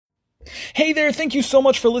Hey there, thank you so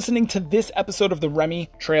much for listening to this episode of the Remy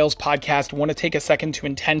Trails podcast. I want to take a second to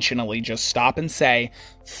intentionally just stop and say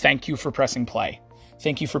thank you for pressing play.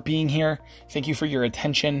 Thank you for being here. Thank you for your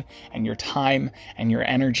attention and your time and your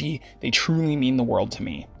energy. They truly mean the world to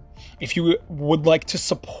me. If you would like to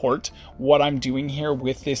support what I'm doing here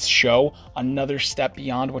with this show, another step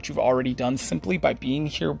beyond what you've already done simply by being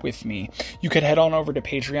here with me, you could head on over to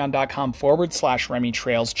patreon.com/Remy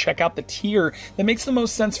Trails. Check out the tier that makes the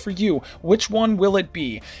most sense for you. Which one will it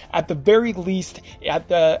be? At the very least, at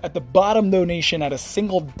the bottom donation at a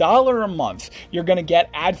single $1 a month, you're going to get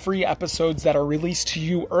ad-free episodes that are released to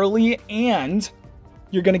you early, and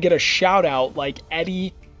you're going to get a shout out like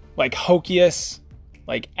Eddie, like Hokius,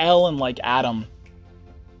 like Elle, and like Adam.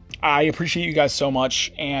 I appreciate you guys so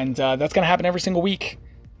much, and that's going to happen every single week,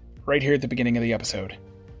 right here at the beginning of the episode.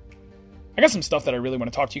 I got some stuff that I really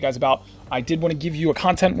want to talk to you guys about. I did want to give you a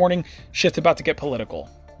content warning. Shit's about to get political.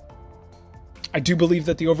 I do believe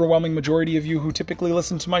that the overwhelming majority of you who typically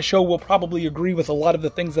listen to my show will probably agree with a lot of the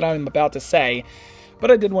things that I'm about to say,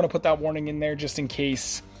 but I did want to put that warning in there just in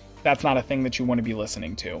case that's not a thing that you want to be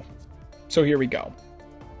listening to. So here we go.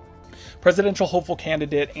 Presidential hopeful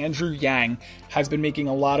candidate Andrew Yang has been making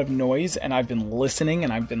a lot of noise, and I've been listening,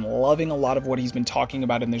 and I've been loving a lot of what he's been talking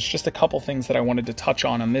about, and there's just a couple things that I wanted to touch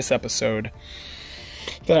on this episode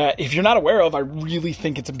that if you're not aware of, I really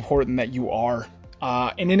think it's important that you are.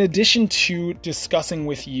 And in addition to discussing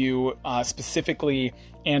with you specifically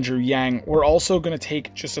Andrew Yang, we're also going to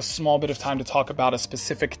take just a small bit of time to talk about a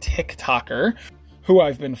specific TikToker who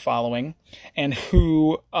I've been following, and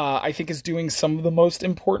who I think is doing some of the most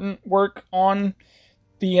important work on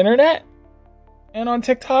the internet and on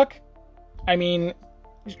TikTok. I mean,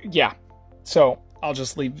 yeah. So I'll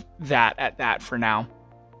just leave that at that for now.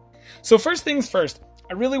 So first things first,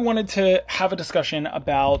 I really wanted to have a discussion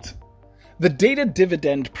about the Data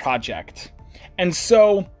Dividend Project. And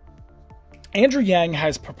so Andrew Yang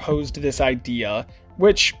has proposed this idea,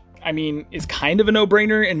 which I mean, is kind of a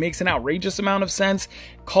no-brainer and makes an outrageous amount of sense,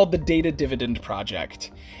 called the Data Dividend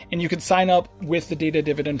Project. And you can sign up with the Data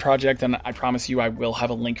Dividend Project, and I promise you I will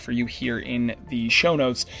have a link for you here in the show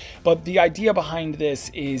notes. But the idea behind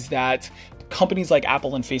this is that companies like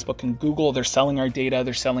Apple and Facebook and Google, they're selling our data,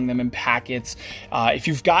 they're selling them in packets. If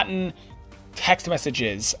you've gotten text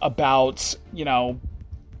messages about,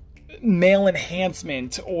 mail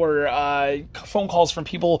enhancement or phone calls from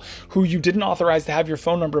people who you didn't authorize to have your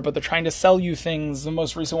phone number, but they're trying to sell you things. The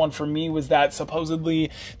most recent one for me was that supposedly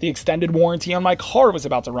the extended warranty on my car was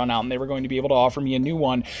about to run out and they were going to be able to offer me a new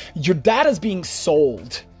one. Your data's being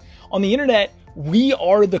sold. On the internet, we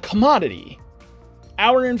are the commodity.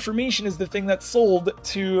 Our information is the thing that's sold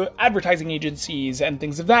to advertising agencies and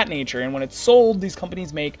things of that nature. And when it's sold, these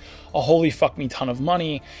companies make a holy fuck me ton of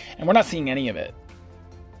money, and we're not seeing any of it.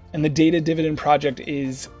 And the Data Dividend Project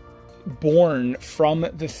is born from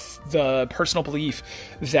the personal belief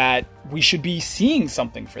that we should be seeing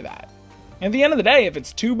something for that. And at the end of the day, if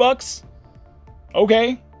it's $2,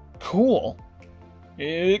 okay, cool.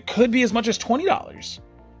 It could be as much as $20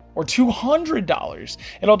 or $200.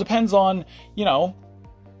 It all depends on,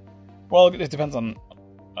 it depends on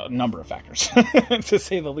a number of factors, to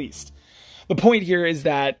say the least. The point here is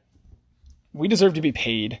that we deserve to be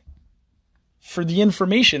paid for the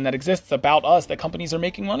information that exists about us that companies are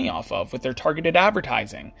making money off of with their targeted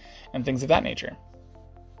advertising and things of that nature.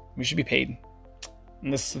 We should be paid.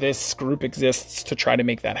 And this group exists to try to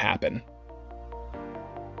make that happen.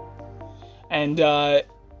 And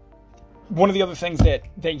one of the other things that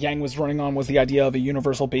Yang was running on was the idea of a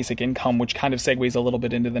universal basic income, which kind of segues a little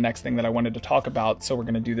bit into the next thing that I wanted to talk about. So we're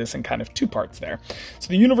going to do this in kind of two parts there. So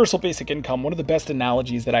the universal basic income, one of the best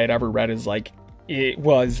analogies that I had ever read is it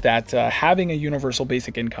was that having a universal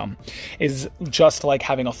basic income is just like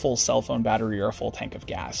having a full cell phone battery or a full tank of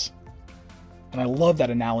gas. And I love that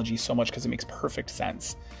analogy so much because it makes perfect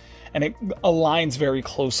sense. And it aligns very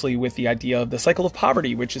closely with the idea of the cycle of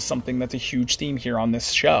poverty, which is something that's a huge theme here on this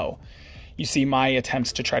show. You see my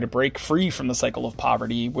attempts to try to break free from the cycle of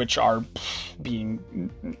poverty, which are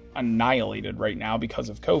being annihilated right now because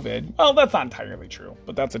of COVID. Well, that's not entirely true,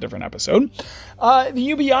 but that's a different episode. The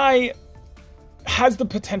UBI has the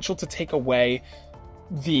potential to take away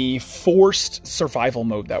the forced survival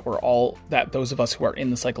mode that those of us who are in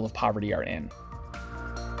the cycle of poverty are in.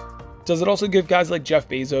 Does it also give guys like Jeff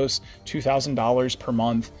Bezos $2,000 per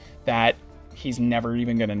month that he's never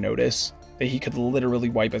even going to notice, that he could literally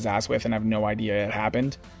wipe his ass with and have no idea it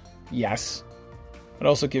happened? Yes. It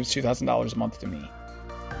also gives $2,000 a month to me.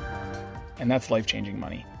 And that's life-changing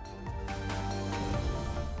money.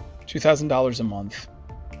 $2,000 a month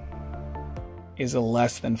is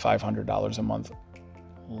less than $500 a month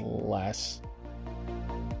less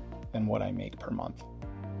than what I make per month.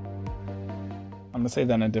 I'm going to say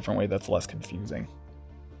that in a different way that's less confusing.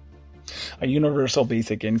 A universal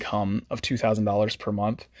basic income of $2,000 per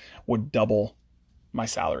month would double my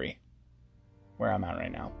salary where I'm at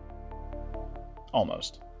right now.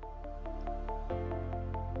 Almost.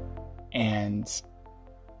 And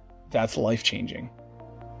that's life-changing.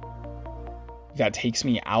 That takes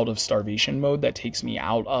me out of starvation mode. That takes me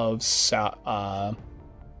out of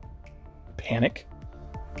panic,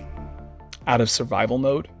 out of survival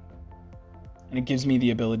mode. And it gives me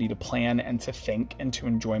the ability to plan and to think and to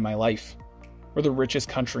enjoy my life. We're the richest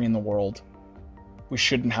country in the world. We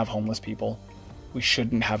shouldn't have homeless people. We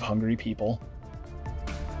shouldn't have hungry people.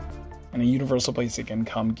 And a universal basic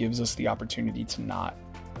income gives us the opportunity to not.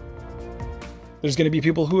 There's going to be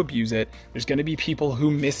people who abuse it. There's going to be people who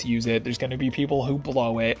misuse it. There's going to be people who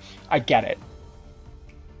blow it. I get it.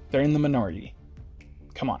 They're in the minority.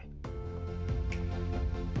 Come on.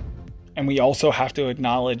 And we also have to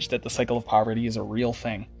acknowledge that the cycle of poverty is a real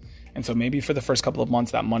thing. And so maybe for the first couple of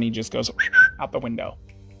months, that money just goes out the window.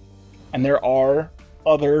 And there are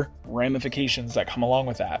other ramifications that come along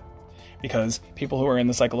with that. Because people who are in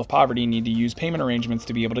the cycle of poverty need to use payment arrangements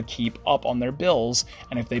to be able to keep up on their bills.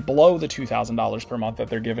 And if they blow the $2,000 per month that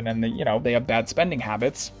they're given and they have bad spending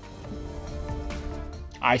habits,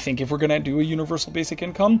 I think if we're going to do a universal basic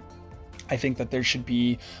income, I think that there should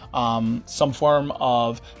be some form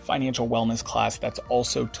of financial wellness class that's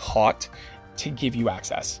also taught to give you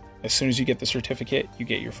access. As soon as you get the certificate, you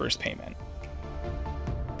get your first payment.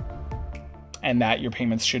 And that your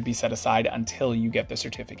payments should be set aside until you get the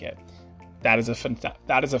certificate. That is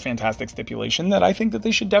a fantastic stipulation that I think that they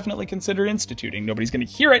should definitely consider instituting. Nobody's going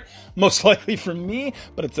to hear it, most likely from me,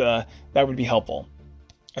 but that would be helpful.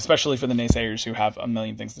 Especially for the naysayers who have a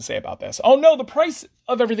million things to say about this. Oh no, the price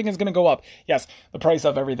of everything is going to go up. Yes, the price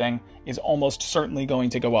of everything is almost certainly going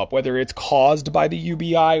to go up. Whether it's caused by the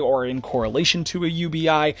UBI or in correlation to a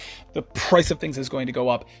UBI, the price of things is going to go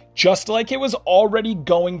up just like it was already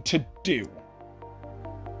going to do.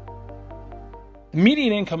 The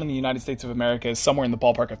median income in the United States of America is somewhere in the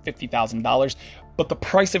ballpark of $50,000, but the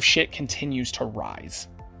price of shit continues to rise.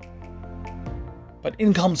 But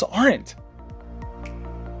incomes aren't.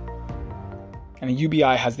 And a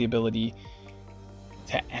UBI has the ability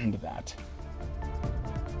to end that.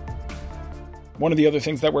 One of the other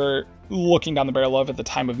things that we're looking down the barrel of at the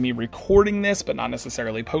time of me recording this, but not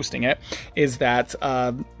necessarily posting it, is that the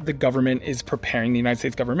United States government is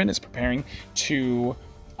preparing to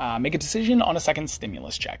make a decision on a second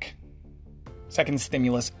stimulus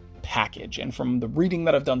package. And from the reading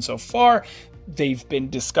that I've done so far, they've been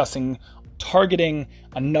discussing targeting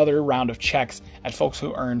another round of checks at folks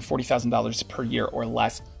who earn $40,000 per year or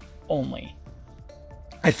less only.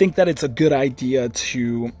 I think that it's a good idea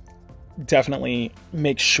to definitely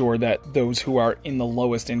make sure that those who are in the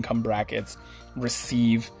lowest income brackets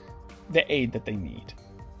receive the aid that they need.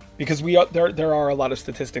 Because there are a lot of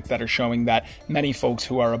statistics that are showing that many folks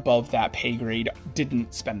who are above that pay grade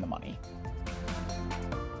didn't spend the money.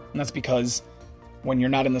 And that's because when you're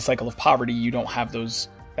not in the cycle of poverty, you don't have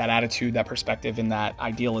that attitude, that perspective, and that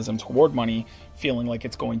idealism toward money, feeling like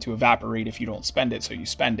it's going to evaporate if you don't spend it, so you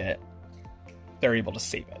spend it. They're able to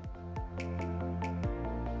save it.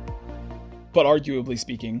 But arguably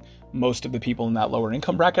speaking, most of the people in that lower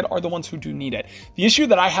income bracket are the ones who do need it. The issue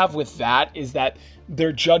that I have with that is that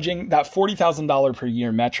they're judging that $40,000 per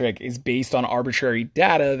year metric is based on arbitrary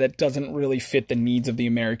data that doesn't really fit the needs of the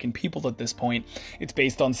American people at this point. It's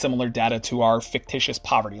based on similar data to our fictitious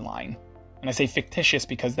poverty line. And I say fictitious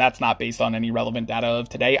because that's not based on any relevant data of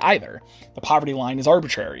today either. The poverty line is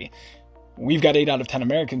arbitrary. We've got 8 out of 10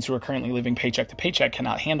 Americans who are currently living paycheck to paycheck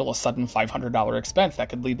cannot handle a sudden $500 expense that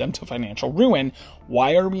could lead them to financial ruin.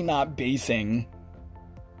 Why are we not basing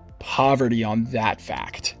poverty on that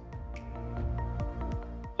fact?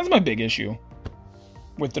 That's my big issue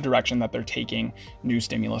with the direction that they're taking new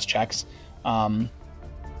stimulus checks.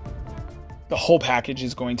 The whole package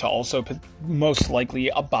is going to also most likely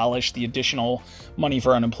abolish the additional money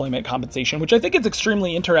for unemployment compensation, which I think is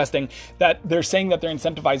extremely interesting that they're saying that they're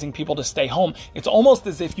incentivizing people to stay home. It's almost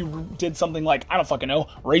as if you did something like, I don't fucking know,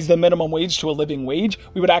 raise the minimum wage to a living wage.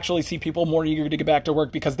 We would actually see people more eager to get back to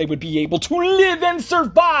work because they would be able to live and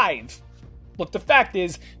survive. Look, the fact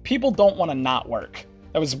is, people don't want to not work.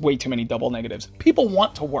 That was way too many double negatives. People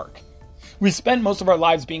want to work. We spend most of our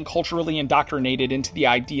lives being culturally indoctrinated into the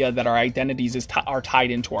idea that our identities are tied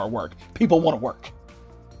into our work. People want to work.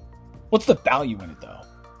 What's the value in it, though?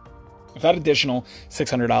 If that additional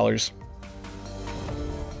 $600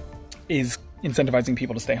 is incentivizing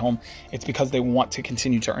people to stay home, it's because they want to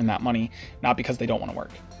continue to earn that money, not because they don't want to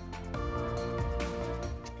work.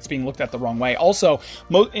 It's being looked at the wrong way. Also,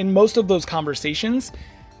 in most of those conversations,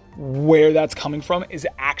 where that's coming from is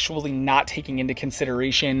actually not taking into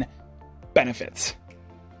consideration benefits,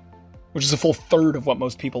 which is a full third of what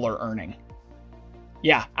most people are earning.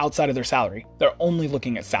 Yeah, outside of their salary. They're only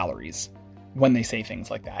looking at salaries when they say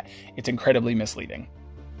things like that. It's incredibly misleading.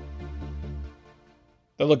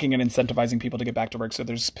 They're looking at incentivizing people to get back to work, so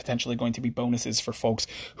there's potentially going to be bonuses for folks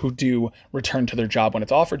who do return to their job when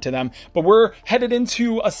it's offered to them. But we're headed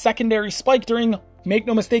into a secondary spike during, make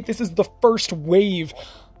no mistake, this is the first wave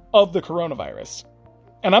of the coronavirus.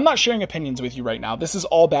 And I'm not sharing opinions with you right now. This is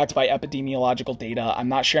all backed by epidemiological data. I'm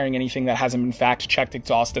not sharing anything that hasn't been fact-checked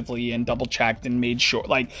exhaustively and double-checked and made sure.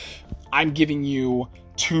 Like, I'm giving you,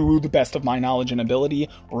 to the best of my knowledge and ability,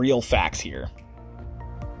 real facts here.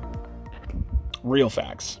 Real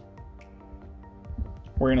facts.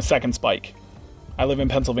 We're in a second spike. I live in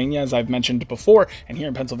Pennsylvania, as I've mentioned before, and here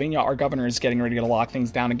in Pennsylvania, our governor is getting ready to lock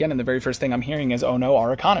things down again, and the very first thing I'm hearing is, oh no,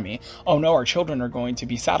 our economy. Oh no, our children are going to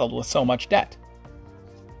be saddled with so much debt.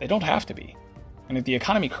 They don't have to be. And if the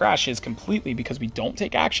economy crashes completely because we don't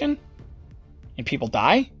take action, and people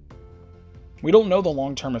die, we don't know the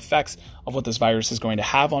long-term effects of what this virus is going to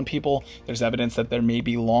have on people. There's evidence that there may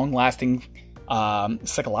be long-lasting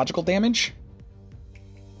psychological damage,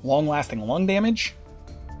 long-lasting lung damage.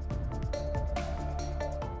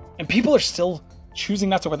 And people are still choosing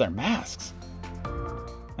not to wear their masks.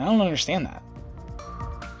 I don't understand that.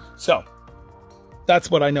 So,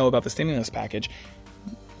 that's what I know about the stimulus package.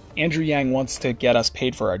 Andrew Yang wants to get us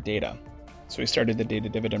paid for our data. So he started the Data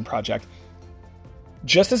Dividend Project.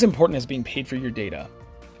 Just as important as being paid for your data,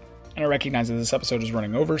 and I recognize that this episode is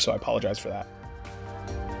running over, so I apologize for that.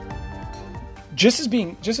 Just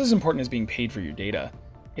as important as being paid for your data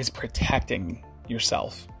is protecting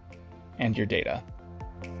yourself and your data.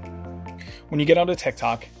 When you get onto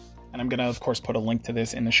TikTok, and I'm going to, of course, put a link to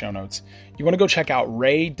this in the show notes, you want to go check out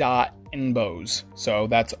Rey.Nbows. So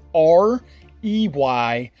that's REY.NBOWS.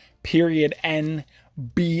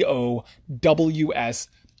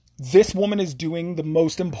 This woman is doing the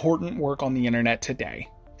most important work on the internet today.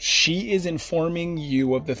 She is informing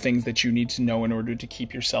you of the things that you need to know in order to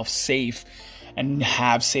keep yourself safe and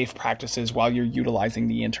have safe practices while you're utilizing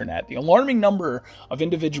the internet. The alarming number of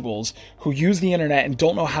individuals who use the internet and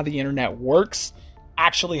don't know how the internet works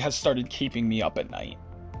actually has started keeping me up at night.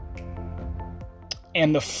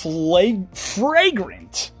 And the flagrant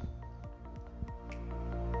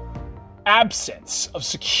absence of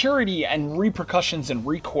security and repercussions and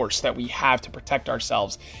recourse that we have to protect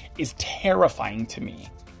ourselves is terrifying to me.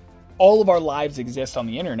 All of our lives exist on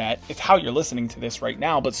the internet. It's how you're listening to this right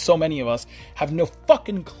now, but so many of us have no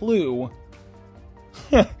fucking clue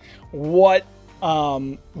what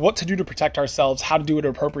to do to protect ourselves, how to do it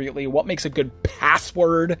appropriately, what makes a good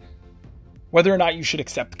password, whether or not you should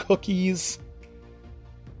accept cookies.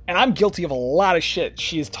 And I'm guilty of a lot of shit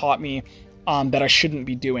she has taught me that I shouldn't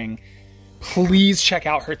be doing. Please check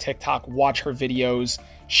out her TikTok, watch her videos.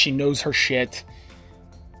 She knows her shit,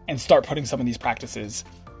 and start putting some of these practices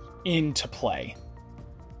into play.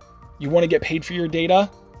 You want to get paid for your data?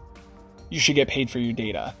 You should get paid for your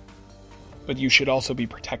data. But you should also be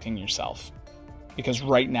protecting yourself. Because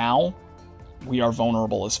right now, we are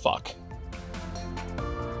vulnerable as fuck.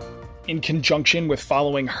 In conjunction with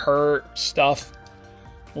following her stuff,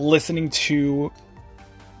 listening to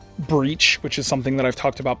Breach, which is something that I've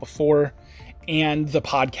talked about before, and the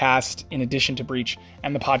podcast, in addition to Breach,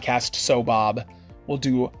 and the podcast So Bob, will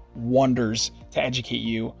do wonders to educate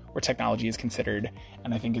you where technology is considered.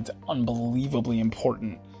 And I think it's unbelievably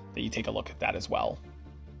important that you take a look at that as well.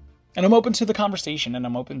 And I'm open to the conversation and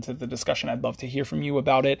I'm open to the discussion. I'd love to hear from you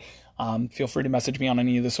about it. Feel free to message me on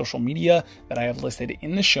any of the social media that I have listed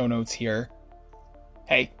in the show notes here.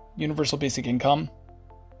 Hey, universal basic income,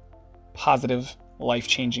 positive,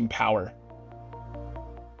 life-changing power.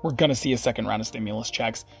 We're going to see a second round of stimulus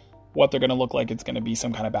checks. What they're going to look like, it's going to be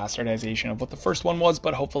some kind of bastardization of what the first one was,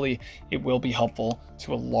 but hopefully it will be helpful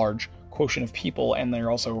to a large quotient of people, and they're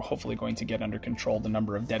also hopefully going to get under control the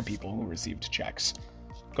number of dead people who received checks.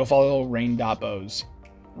 Go follow Rey.Nbows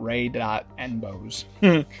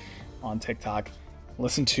on TikTok.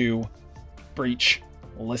 Listen to Breach.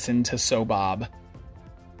 Listen to So Bob.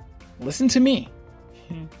 Listen to me.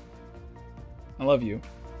 I love you.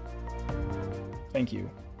 Thank you.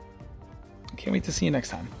 I can't wait to see you next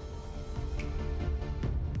time.